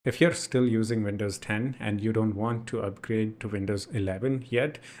If you're still using Windows 10 and you don't want to upgrade to Windows 11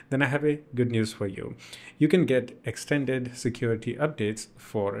 yet, then I have a good news for you. You can get extended security updates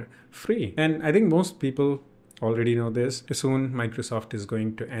for free. And I think most people already know this. Soon Microsoft is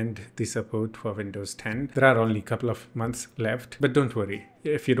going to end the support for Windows 10. There are only a couple of months left, but don't worry.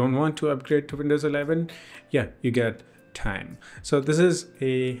 If you don't want to upgrade to Windows 11, yeah, you get time. So this is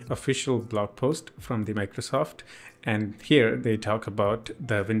a official blog post from the Microsoft, and here they talk about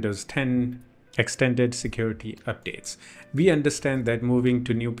the Windows 10 extended security updates. We understand that moving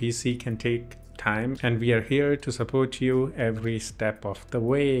to new PC can take time, and we are here to support you every step of the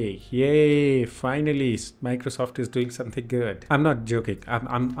way. Yay, finally Microsoft is doing something good. I'm not joking,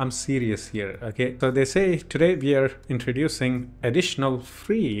 I'm serious here. Okay, so they say today we are introducing additional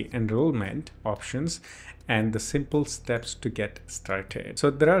free enrollment options and the simple steps to get started. So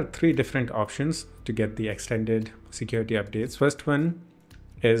there are three different options to get the extended security updates. First one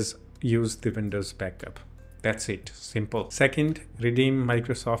is use the Windows backup. That's it, simple. Second, redeem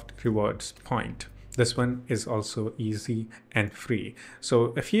Microsoft rewards point. This one is also easy and free.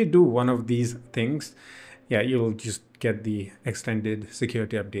 So if you do one of these things, yeah, you'll just get the extended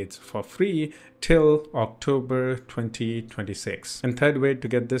security updates for free till October 2026. And third way to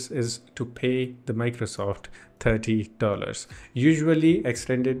get this is to pay the Microsoft $30. Usually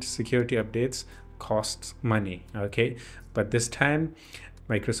extended security updates costs money, okay? But this time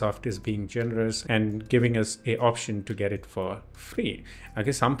Microsoft is being generous and giving us an option to get it for free.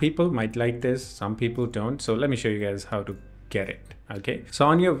 Okay, some people might like this, some people don't. So let me show you guys how to get it. Okay, so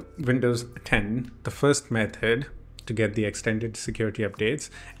on your Windows 10, the first method to get the extended security updates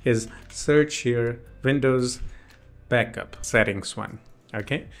is search here Windows backup settings one.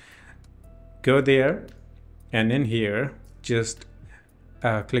 Okay, go there, and in here just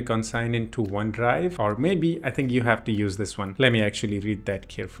click on sign into OneDrive, or maybe I think you have to use this one. Let me actually read that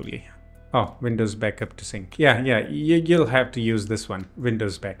carefully. Oh, Windows backup to sync. Yeah, you'll have to use this one,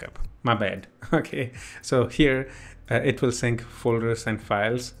 Windows backup. My bad. Okay, so here it will sync folders and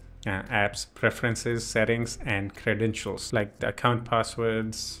files, apps, preferences, settings, and credentials like the account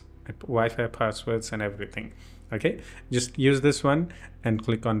passwords, Wi-Fi passwords, and everything. Okay, just use this one and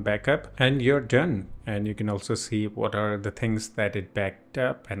click on backup and you're done. And you can also see what are the things that it backed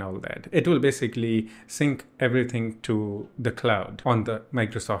up and all that. It will basically sync everything to the cloud on the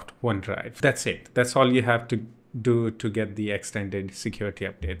Microsoft OneDrive. That's it. That's all you have to do to get the extended security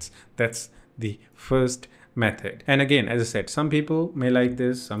updates. That's the first method. And again, as I said, some people may like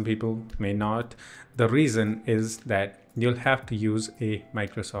this, some people may not. The reason is that you'll have to use a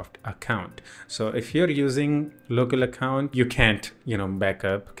Microsoft account. So if you're using local account, you can't, back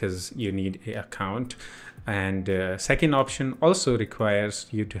up because you need an account. And second option also requires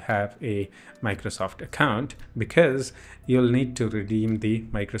you to have a Microsoft account because you'll need to redeem the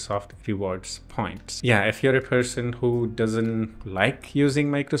Microsoft rewards points. Yeah, if you're a person who doesn't like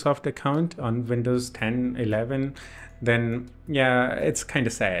using Microsoft account on Windows 10, 11, then yeah, it's kind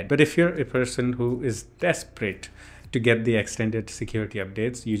of sad. But if you're a person who is desperate to get the extended security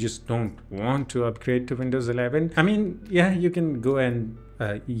updates, you just don't want to upgrade to Windows 11, I mean, yeah, you can go and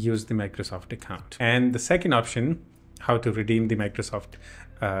use the Microsoft account. And the second option, how to redeem the Microsoft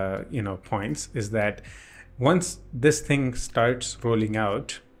points, is that once this thing starts rolling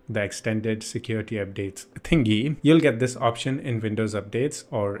out, the extended security updates thingy, you'll get this option in Windows updates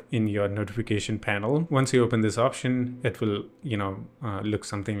or in your notification panel. Once you open this option, it will look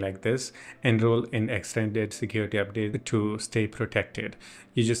something like this: enroll in extended security update to stay protected.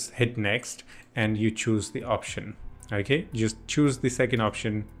 You just hit next and you choose the option. Okay, just choose the second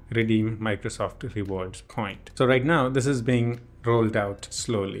option, redeem Microsoft rewards point. So right now this is being rolled out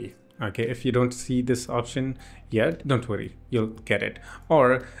slowly. Okay, if you don't see this option yet, don't worry, you'll get it.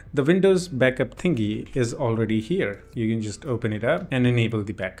 Or the Windows backup thingy is already here. You can just open it up and enable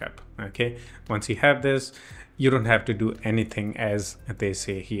the backup. Okay, once you have this, you don't have to do anything as they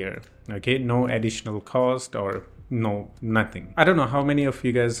say here. Okay, no additional cost or nothing. I don't know how many of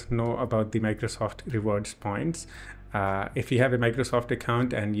you guys know about the Microsoft rewards points. If you have a Microsoft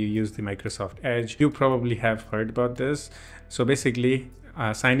account and you use the Microsoft Edge, you probably have heard about this. So basically,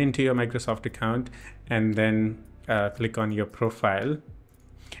 sign into your Microsoft account and then click on your profile,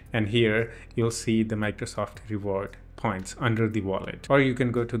 and here you'll see the Microsoft reward points under the wallet. Or you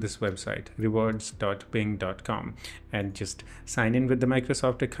can go to this website, rewards.bing.com, and just sign in with the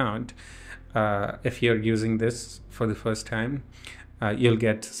Microsoft account. If you're using this for the first time, you'll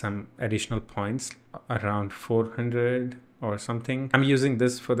get some additional points, around 400 or something. I'm using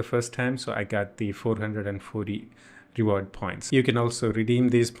this for the first time, so I got the 440 reward points. You can also redeem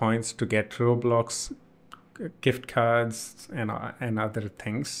these points to get Roblox gift cards and other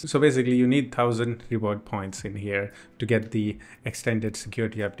things. So basically you need 1,000 reward points in here to get the extended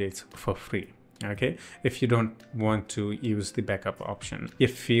security updates for free. Okay, if you don't want to use the backup option.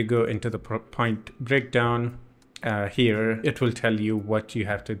 If you go into the point breakdown, here it will tell you what you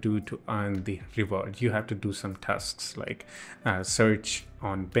have to do to earn the reward. You have to do some tasks like search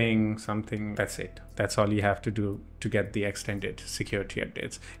on Bing, something. That's it. That's all you have to do to get the extended security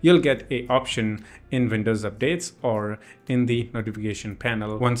updates. You'll get an option in Windows Updates or in the notification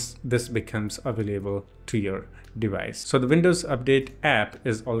panel once this becomes available to your device. So the Windows Update app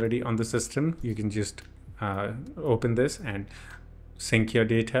is already on the system. You can just open this and sync your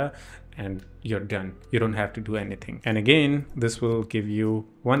data and you're done. You don't have to do anything. And again, this will give you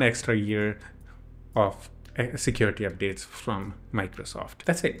 1 extra year of security updates from Microsoft.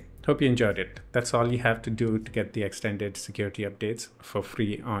 That's it. Hope you enjoyed it. That's all you have to do to get the extended security updates for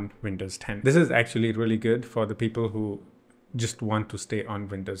free on Windows 10. This is actually really good for the people who just want to stay on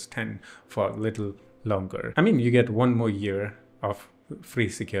Windows 10 for a little longer. I mean, you get 1 more year of free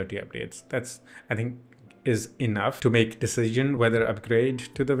security updates. That's, I think, is enough to make decision whether upgrade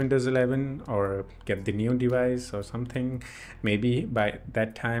to the Windows 11 or get the new device or something. Maybe by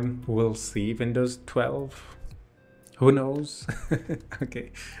that time we'll see Windows 12. Who knows?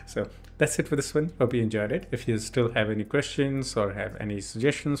 Okay, so that's it for this one. Hope you enjoyed it. If you still have any questions or have any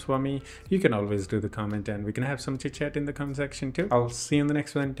suggestions for me, you can always do the comment and we can have some chit chat in the comment section too. I'll see you in the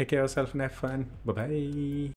next one. Take care of yourself and have fun. Bye bye.